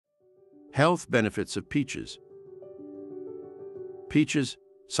Health benefits of peaches. Peaches,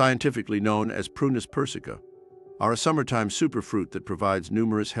 scientifically known as Prunus persica, are a summertime superfruit that provides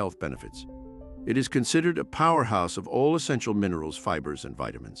numerous health benefits. It is considered a powerhouse of all essential minerals, fibers, and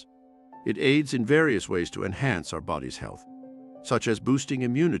vitamins. It aids in various ways to enhance our body's health, such as boosting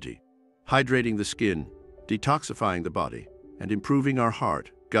immunity, hydrating the skin, detoxifying the body, and improving our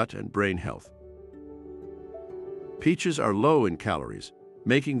heart, gut, and brain health. Peaches are low in calories,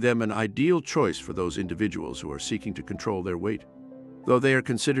 making them an ideal choice for those individuals who are seeking to control their weight. Though they are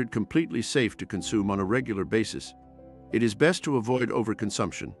considered completely safe to consume on a regular basis, it is best to avoid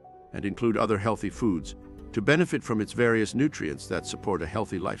overconsumption and include other healthy foods to benefit from its various nutrients that support a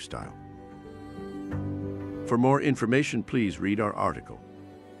healthy lifestyle. For more information, please read our article,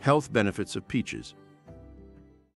 Health Benefits of Peaches.